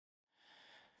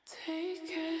Take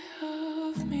care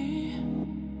of me.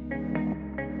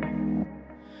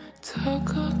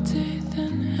 Talk all day,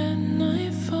 then at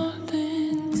night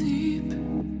falling deep.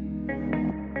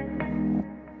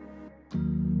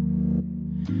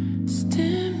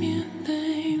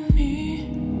 Stimulate me.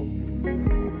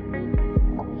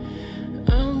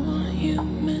 I want you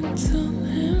mental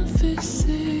and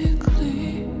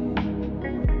physically.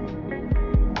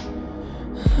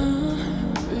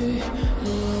 Hurry,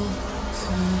 no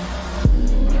time.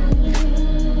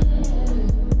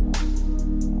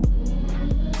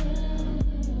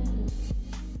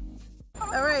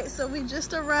 Alright, so we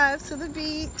just arrived to the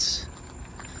beach.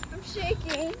 I'm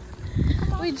shaking.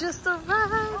 We just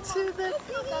arrived to the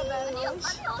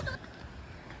beach.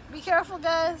 Be careful,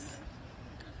 guys.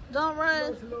 Don't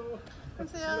run.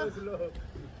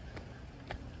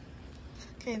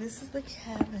 Okay, this is the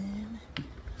cabin.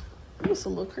 Ooh, it's a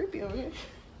little creepy over here.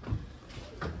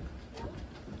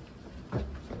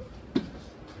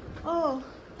 Oh,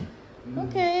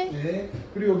 okay. 네.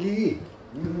 그리고 여기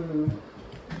문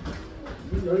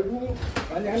열고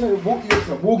아니 하나 모기가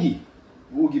있어. 모기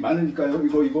많으니까요.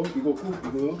 이거 꼭 이거.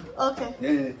 Okay.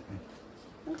 네.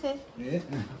 Okay. 네.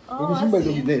 Oh, 여기 I 신발 see.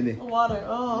 여기 네. Water.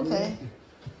 Oh, okay.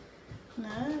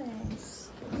 Nice.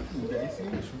 네.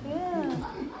 Yeah.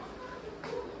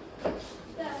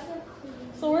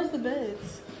 So where's the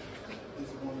beds?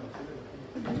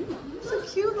 It's a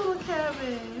cute little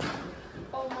cabin.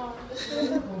 Oh,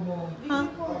 Mom. Huh?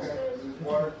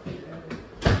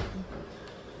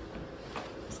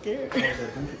 Scared.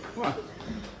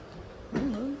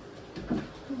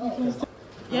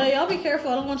 Yeah, y'all be careful.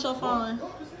 I don't want y'all falling.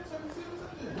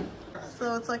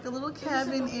 So it's like a little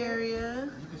cabin area.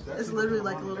 It's literally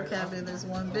like a little cabin. There's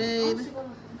one bed.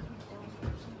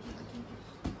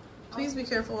 Please be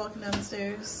careful walking down the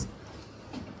stairs.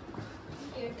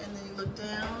 And then you look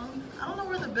down. I don't know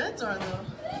where the beds are though.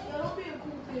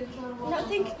 No, I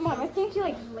think you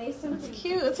like lace them. It's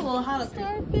cute. It's a little hot up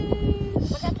here.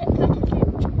 Look, Starfish. I can't touch it.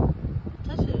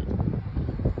 Touch it.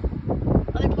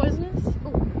 Are they poisonous?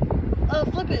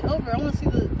 Flip it over. I want to see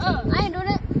the. Oh, I ain't doing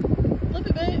it. Flip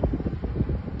it, babe.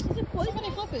 Is it poison?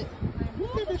 Somebody flip it.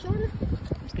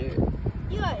 I'm scared.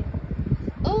 Eli.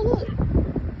 Oh look.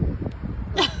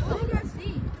 What did I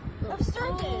see? A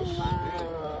starfish.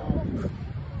 Wow.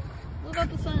 Look at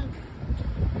the sun.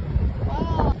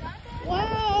 Wow.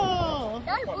 Wow.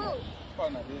 That's blue.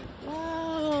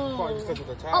 Wow.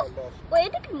 Oh,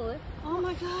 wait, it can move. Oh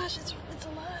my gosh, it's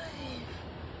alive.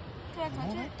 Can I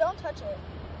touch it? Don't touch it.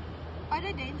 Are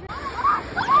they dangerous? Is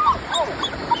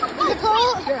it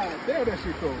cold? Yeah, there that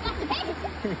shit goes.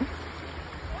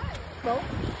 No.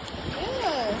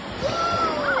 Yeah.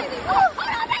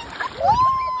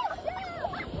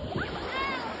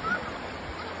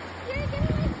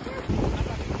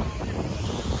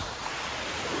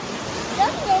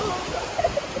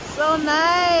 So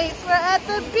nice. We're at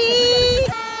the beach.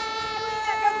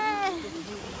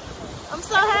 I'm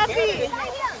so happy.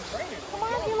 Come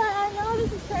on, Eli. I know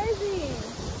this is crazy.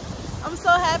 I'm so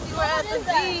happy we're at the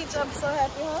beach. I'm so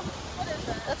happy, huh? What is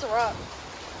that? That's a rock.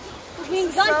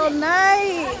 So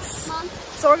nice. Mom.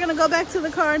 So we're gonna go back to the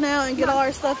car now and get all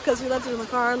our stuff because we left it in the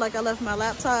car. Like I left my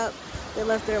laptop. They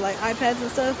left their like iPads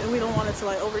and stuff, and we don't want it to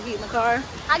like overheat in the car.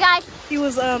 Hi guys. He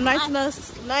was nice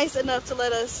enough to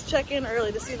let us check in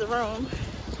early to see the room.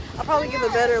 I'll probably give a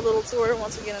better little tour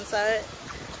once we get inside.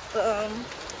 But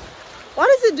why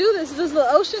does it do this? Does the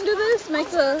ocean do this?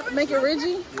 Make it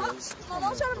ridgy? Mom,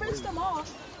 I'm trying to rinse them off.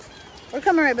 We're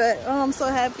coming right back. Oh, I'm so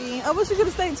happy. I wish we could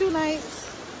have stayed 2 nights.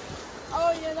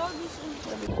 Oh yeah, that would be sweet.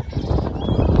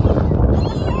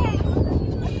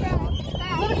 Is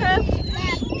that a crab?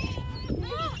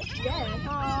 Yeah.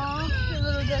 Aww, your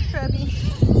little dead crabby.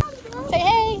 Say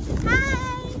hey. Hi.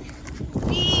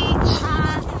 Beach.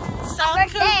 South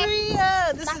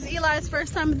Korea. This is Eli's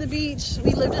first time at the beach.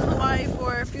 We lived in Hawaii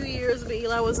for a few years, but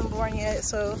Eli wasn't born yet,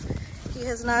 so he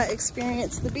has not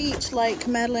experienced the beach like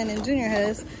Madeline and Junior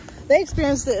has. They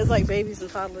experienced it as like babies and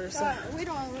toddlers. So. We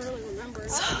don't really remember.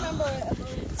 I remember it.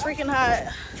 It's freaking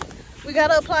hot. We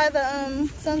gotta apply the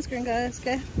sunscreen, guys.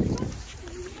 Okay.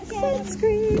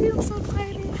 Sunscreen. I'm so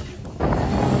excited.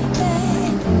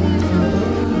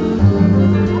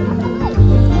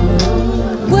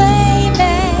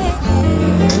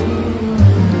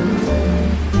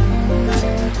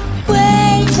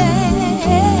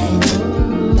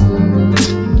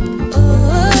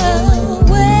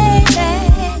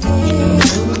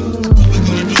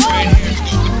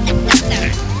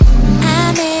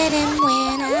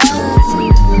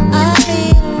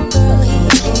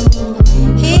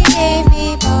 He gave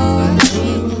me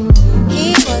poetry.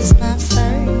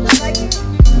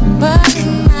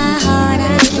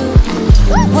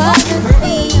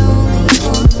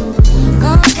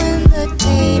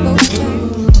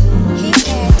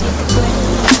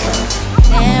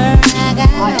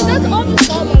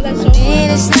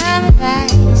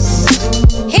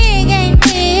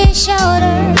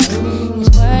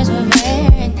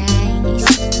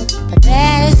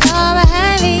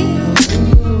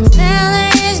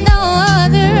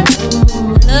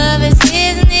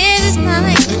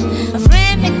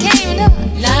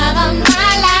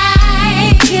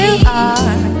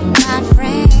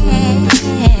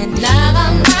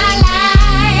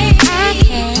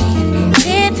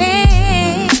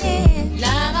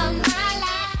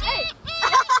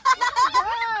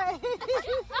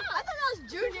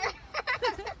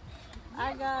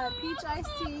 peach iced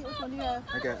tea. Which one do you have?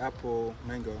 I got apple,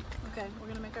 mango. Okay, we're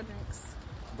gonna make our drinks.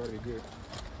 Better be good.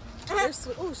 They're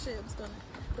sweet. Oh shit, I'm spilling.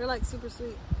 They're like super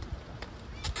sweet.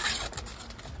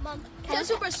 Mom, They're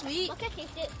super sweet. Look at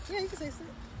taste it. Yeah, you can taste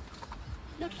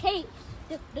it. Look, hey,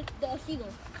 the seagull.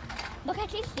 Look at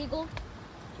taste seagull.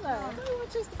 No, I thought you want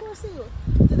to taste the poor seal.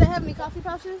 Did they have any coffee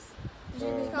pouches? Did you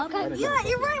have any coffee pouches? Yeah,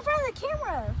 you're right in front of the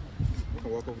camera. We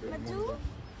can walk over there.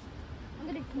 I'm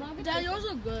gonna Dad, yours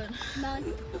look good. I'm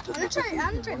gonna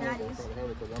try Maddie's.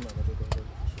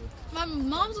 My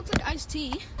mom's looks like iced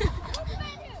tea.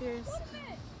 Cheers.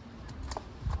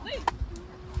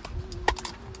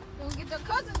 Don't get the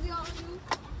cousins on you.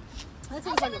 That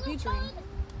tastes like a peach ring.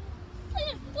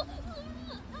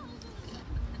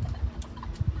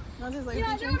 That tastes like a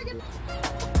peach ring.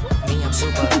 Me, I'm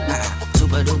super,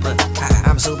 super duper,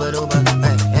 I'm super duper,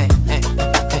 hey, hey, hey,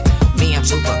 hey. Me, I'm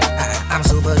super, I'm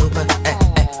super duper, hey,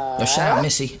 hey. Yo, shout out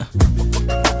Missy.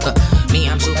 Me,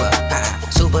 I'm super,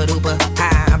 super duper,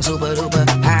 I'm super duper,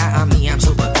 me, I'm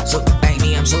super, hey,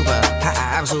 me, I'm super,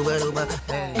 I'm super duper,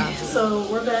 hey.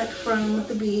 So we're back from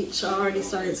the beach. I already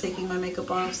started taking my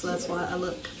makeup off, so that's why I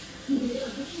look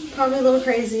probably a little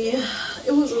crazy.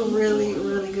 It was a really,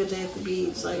 really good day at the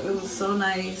beach. Like, it was so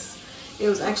nice. It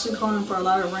was actually calling for a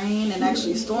lot of rain and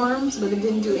actually storms, but it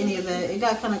didn't do any of that. It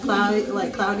got kind of cloudy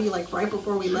like right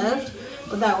before we left,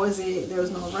 but that was it. There was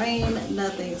no rain,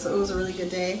 nothing. So it was a really good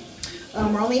day.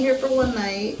 We're only here for one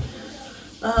night.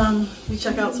 We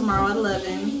check out tomorrow at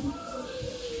 11.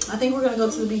 I think we're gonna go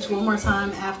to the beach one more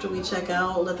time after we check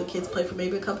out, let the kids play for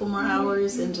maybe a couple more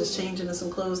hours and just change into some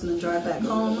clothes and then drive back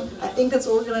home. I think that's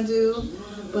what we're gonna do,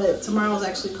 but tomorrow's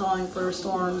actually calling for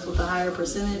storms with a higher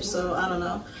percentage, so I don't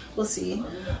know. We'll see.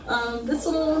 This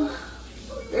little,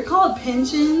 they're called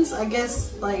pensions, I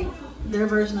guess, like their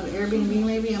version of Airbnb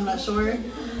maybe, I'm not sure.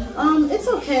 It's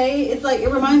okay. It's like, it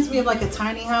reminds me of like a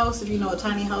tiny house. If you know what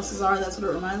tiny houses are, that's what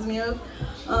it reminds me of.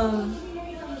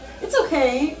 It's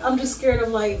okay. I'm just scared of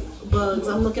like bugs.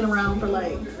 I'm looking around for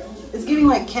like, it's giving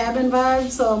like cabin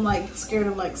vibes, so I'm like scared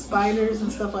of like spiders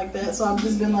and stuff like that. So I've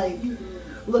just been like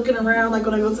looking around, like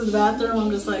when I go to the bathroom,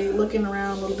 I'm just like looking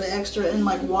around a little bit extra. And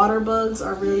like water bugs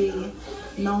are really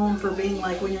known for being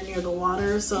like when you're near the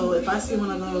water. So if I see one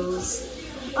of those,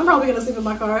 I'm probably gonna sleep in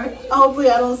my car.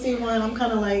 Hopefully I don't see one. I'm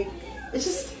kind of like,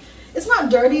 it's not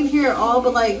dirty in here at all,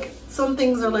 but like some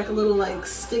things are like a little like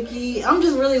sticky. I'm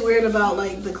just really weird about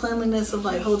like the cleanliness of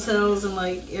like hotels and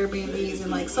like Airbnbs,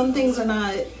 and like some things are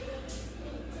not,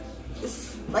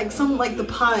 it's like some, like the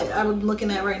pot I'm looking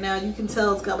at right now, you can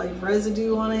tell it's got like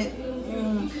residue on it.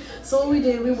 So what we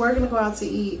did, we were gonna go out to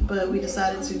eat, but we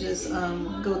decided to just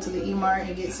go to the E-Mart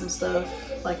and get some stuff,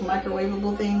 like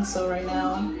microwavable things. So right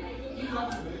now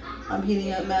I'm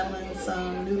heating up Madeline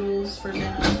some noodles for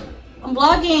dinner. I'm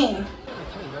vlogging.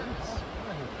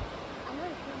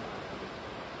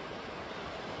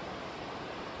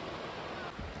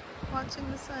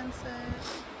 Watching the sunset.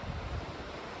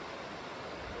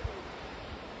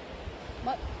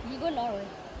 But you go Norway.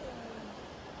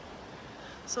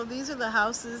 So these are the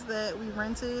houses that we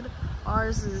rented.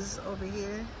 Ours is over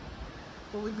here,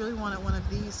 but we really wanted one of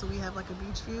these so we have like a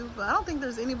beach view. But I don't think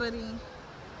there's anybody.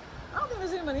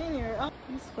 In here. Oh,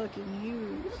 he's fucking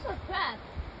huge. This is a crab.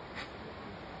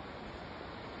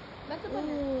 That's a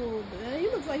banana. Ooh, he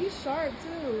looks like he's sharp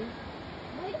too.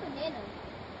 Wait, a banana.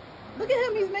 Look at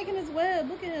him, he's making his web.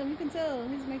 Look at him, you can tell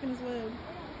he's making his web.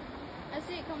 I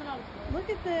see it coming out of the Look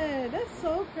at that. That's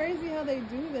so crazy how they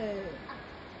do that.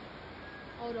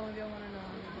 Hold on, if you want to know.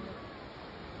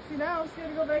 See, now I'm scared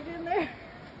to go back in there.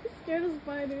 I'm scared of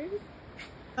spiders.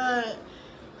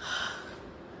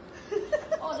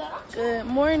 Good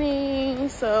morning.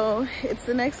 So it's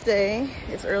the next day.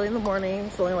 It's early in the morning.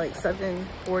 It's only like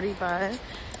 7:45.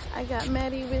 I got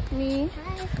Maddie with me.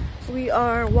 Hi. We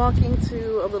are walking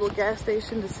to a little gas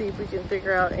station to see if we can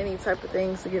figure out any type of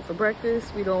things to get for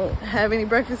breakfast. We don't have any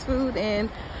breakfast food, and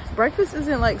breakfast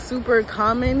isn't like super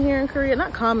common here in Korea.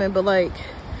 Not common, but like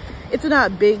it's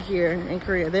not big here in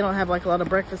Korea. They don't have like a lot of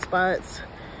breakfast spots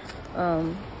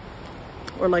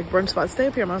or like brunch spots. Stay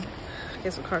up here, Mom. I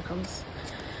guess a car comes.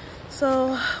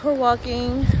 So we're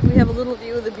walking. We have a little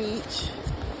view of the beach.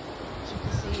 As you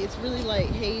can see, it's really like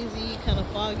hazy, kind of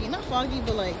foggy. Not foggy,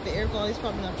 but like the air quality is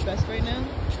probably not the best right now.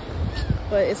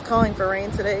 But it's calling for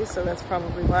rain today, so that's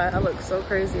probably why I look so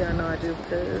crazy. I know I do,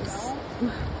 because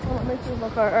hold on, make sure my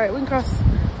car. All right, we can cross.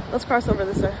 Let's cross over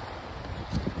this way.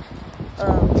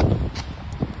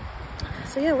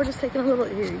 So yeah, we're just taking a little.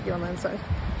 Here, you get on the inside.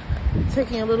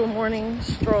 Taking a little morning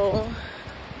stroll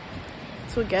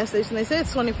to a gas station. They say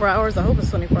it's 24 hours. I hope it's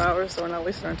 24 hours, so we're not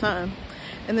wasting our time.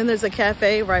 And then there's a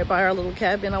cafe right by our little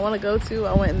cabin I want to go to.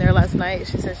 I went in there last night.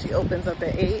 She said she opens up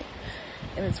at 8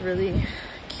 and it's really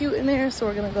cute in there. So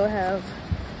we're gonna go have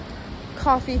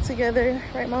coffee together,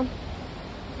 right, Mom?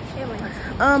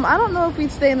 I don't know if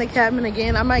we'd stay in the cabin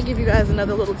again. I might give you guys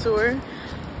another little tour,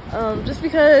 just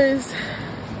because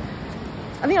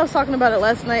I think I was talking about it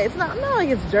last night. It's not like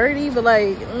it's dirty, but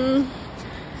like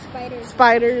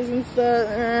spiders and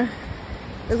stuff.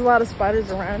 There's a lot of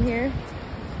spiders around here.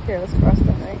 Here, let's cross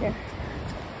them right here.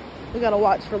 We gotta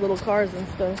watch for little cars and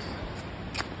stuff.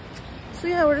 So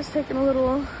yeah, we're just taking a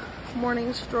little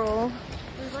morning stroll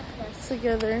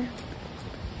together.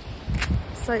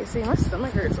 Sightseeing. My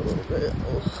stomach hurts a little bit.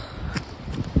 Ugh.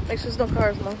 Make sure there's no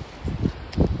cars, Mom.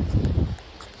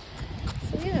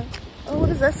 So yeah. Oh, what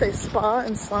does that say? Spa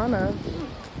and sauna.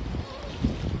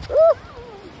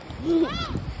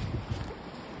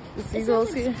 The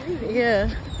seagulls here. Yeah.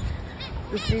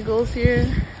 The seagulls here.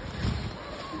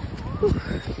 Whew.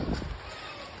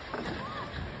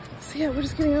 So yeah, we're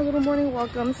just getting a little morning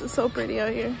walk on. This is so pretty out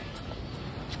here.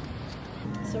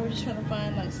 So we're just trying to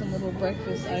find like some little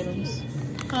breakfast items.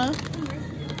 Huh?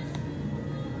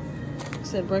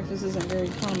 Said breakfast isn't very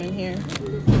common here.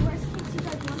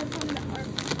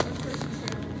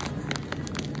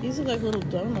 These are like little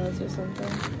donuts or something.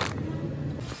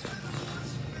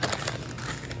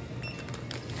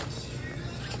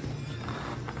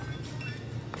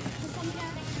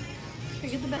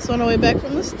 So on our way back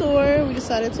from the store, we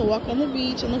decided to walk on the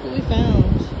beach and look what we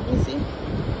found. Let me see.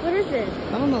 What is it?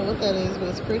 I don't know what that is, but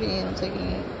it's pretty and I'm taking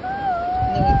it.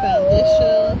 And then we found this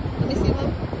shell. Let me see,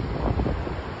 Mom.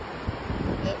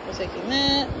 Yep, we're taking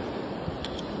that.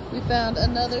 We found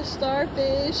another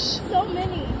starfish. So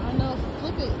many. I know,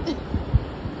 flip it.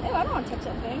 Ew, I don't want to touch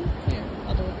that thing. Here,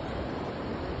 I'll do it.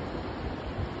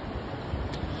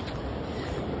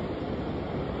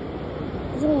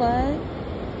 Is it alive?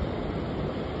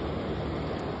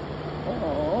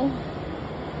 Oh.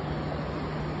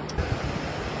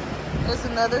 There's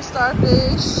another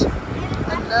starfish.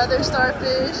 Another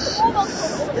starfish.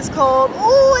 It's cold.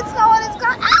 Oh, it's not. It's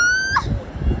got. Ah!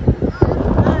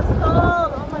 That's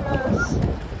cold. Oh my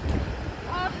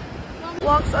gosh.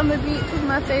 Walks on the beach with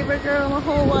my favorite girl in the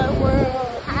whole wide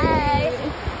world. Hi.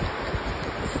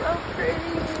 So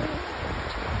pretty.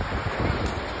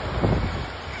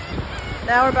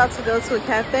 Now we're about to go to a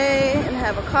cafe and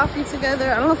have a coffee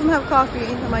together. I don't know if I'm gonna have coffee.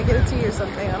 I might get a tea or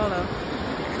something. I don't know.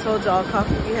 I told y'all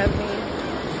coffee be having me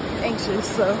anxious,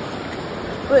 so.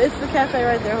 But it's the cafe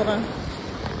right there. Hold on.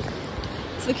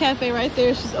 It's the cafe right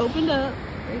there. She's opened up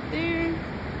right there.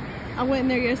 I went in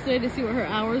there yesterday to see what her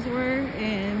hours were,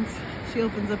 and she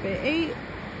opens up at 8.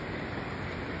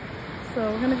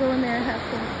 So we're gonna go in there and have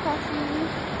some coffee.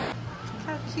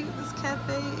 How cute this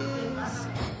cafe is.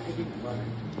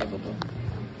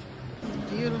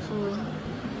 Beautiful.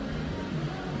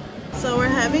 So we're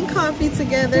having coffee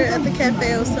together at the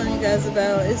cafe I was telling you guys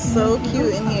about. It's so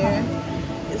cute in here.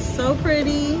 It's so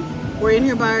pretty. We're in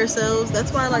here by ourselves.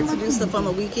 That's why I like to do stuff on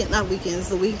the weekend, not weekends,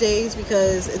 the weekdays,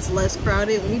 because it's less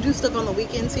crowded. When you do stuff on the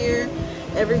weekends here,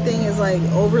 everything is like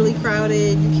overly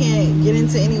crowded. You can't get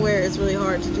into anywhere. It's really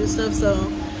hard to do stuff. So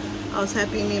I was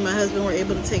happy me and my husband were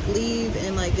able to take leave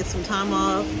and like get some time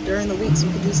off during the week so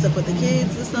we could do stuff with the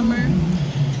kids this summer.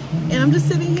 And I'm just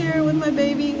sitting here with my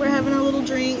baby. We're having our little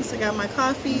drinks. I got my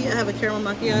coffee. I have a caramel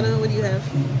macchiato. What do you have?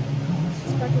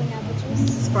 Sparkling apple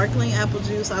juice. Sparkling apple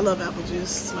juice. I love apple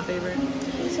juice. It's my favorite.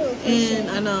 And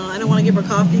I know I don't want to give her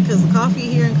coffee because the coffee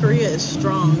here in Korea is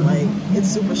strong. Like, it's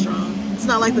super strong. It's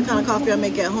not like the kind of coffee I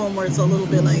make at home where it's a little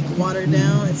bit like watered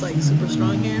down. It's like super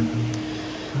strong here.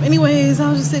 Anyways, I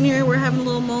was just sitting here. We're having a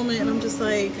little moment and I'm just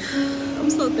like, I'm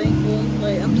so thankful.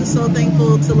 Like, I'm just so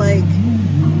thankful to like,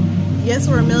 yes,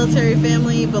 we're a military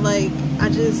family, but like,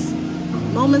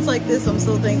 moments like this I'm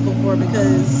so thankful for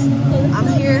because I'm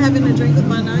here having a drink with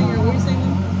my 9-year-old. What are you saying?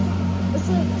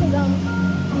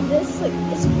 It's like,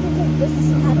 it's because this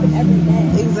doesn't happen every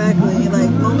day. Exactly. Like,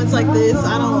 moments like this,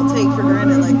 I don't take for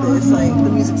granted like this. Like, the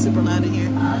music's super loud in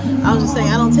here. I was just saying,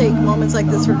 I don't take moments like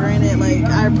this for granted. Like,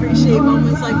 I appreciate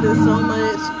moments like this so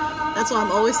much. That's why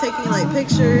I'm always taking like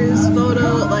pictures,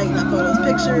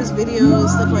 pictures, videos,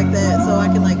 stuff like that, so I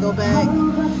can like go back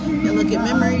and look at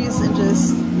memories and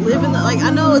just live in the, like, I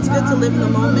know it's good to live in the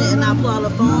moment and not pull out a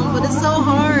phone, but it's so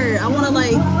hard. I want to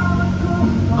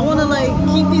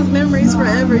keep these memories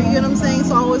forever, you know what I'm saying?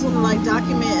 So I always want to like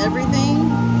document everything.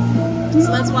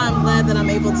 So that's why I'm glad that I'm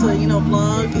able to, you know,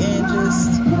 vlog and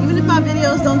just, even if my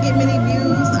videos don't get many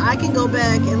views, I can go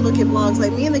back and look at vlogs.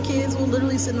 Like, me and the kids will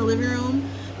literally sit in the living room,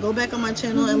 go back on my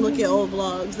channel and look at old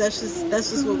vlogs. That's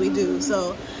just what we do.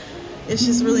 So it's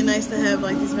just really nice to have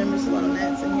like these memories. A lot of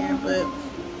gnats in here, but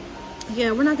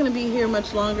yeah, we're not gonna be here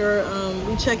much longer.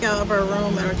 We check out of our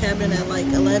room at our cabin at like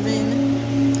 11,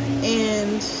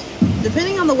 and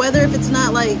depending on the weather, if it's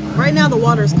not like right now, the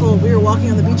water's cold. We were walking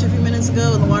on the beach a few minutes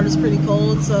ago and the water's pretty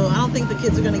cold, so I don't think the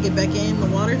kids are gonna get back in the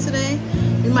water today.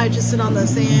 We might just sit on the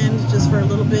sand just for a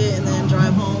little bit and then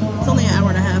drive home. It's only an hour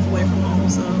and a half away from home,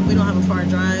 so we don't have a far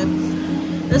drive.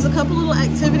 There's a couple little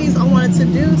activities I wanted to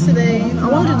do today. I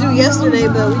wanted to do yesterday,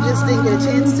 but we just didn't get a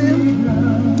chance to.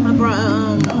 I brought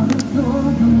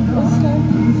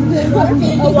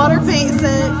a water paint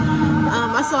set.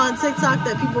 I saw on TikTok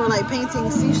that people were like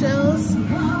painting seashells.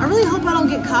 I really hope I don't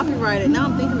get copyrighted. Now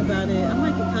I'm thinking about it. I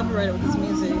might get copyrighted with this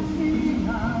music.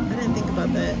 I didn't think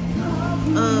about that.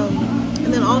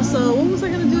 And then also, what was I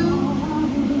gonna do?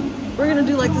 We're gonna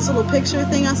do like this little picture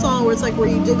thing I saw where it's like where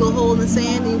you dig a hole in the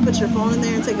sand and you put your phone in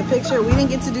there and take a picture. We didn't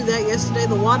get to do that yesterday.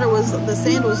 The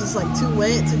sand was just like too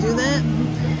wet to do that.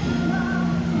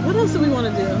 What else do we want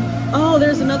to do? Oh,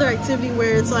 there's another activity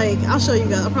where it's like, I'll show you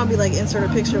guys. I'll probably like insert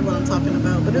a picture of what I'm talking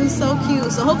about, but it was so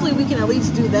cute. So hopefully we can at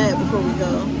least do that before we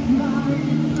go.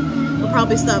 We'll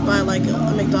probably stop by like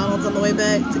a McDonald's on the way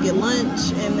back to get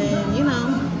lunch, and then, you know,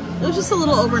 it was just a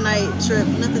little overnight trip,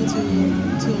 nothing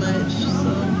too much.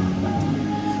 So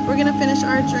we're gonna finish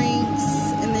our drinks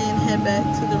and then head back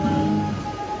to the room.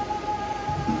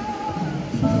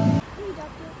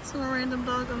 So a random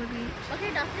dog on the beach.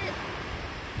 Okay, adopt it.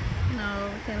 No,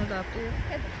 we can't adopt it.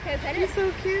 Okay, pet He's it.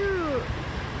 so cute.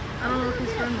 I don't know if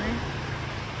he's friendly. I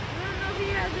don't know if he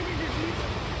has any disease.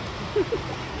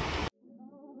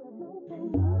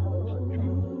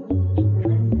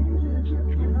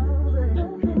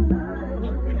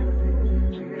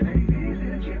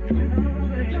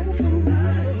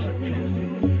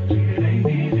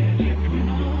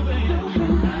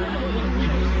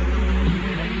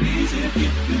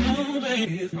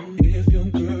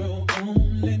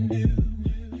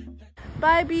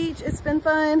 Bye beach, it's been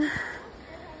fun.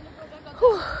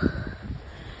 Whew.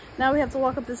 Now we have to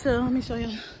walk up this hill. Let me show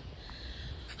you.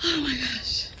 Oh my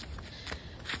gosh.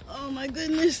 Oh my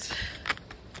goodness.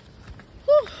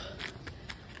 Whew.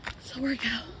 It's a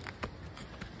workout.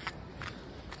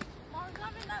 Mom's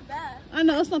not been that bad. I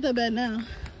know, it's not that bad now.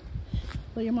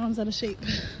 But your mom's out of shape.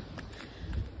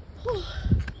 Whew.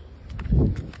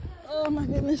 Oh my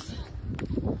goodness.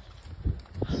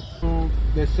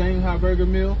 That Shanghai burger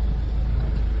meal.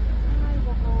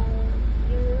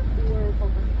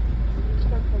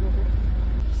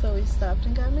 So we stopped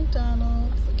and got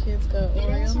McDonald's. The kids got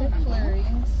Oreo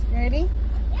McFlurries. Ready?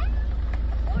 Yeah.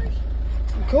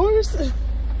 Of course.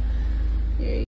 Here you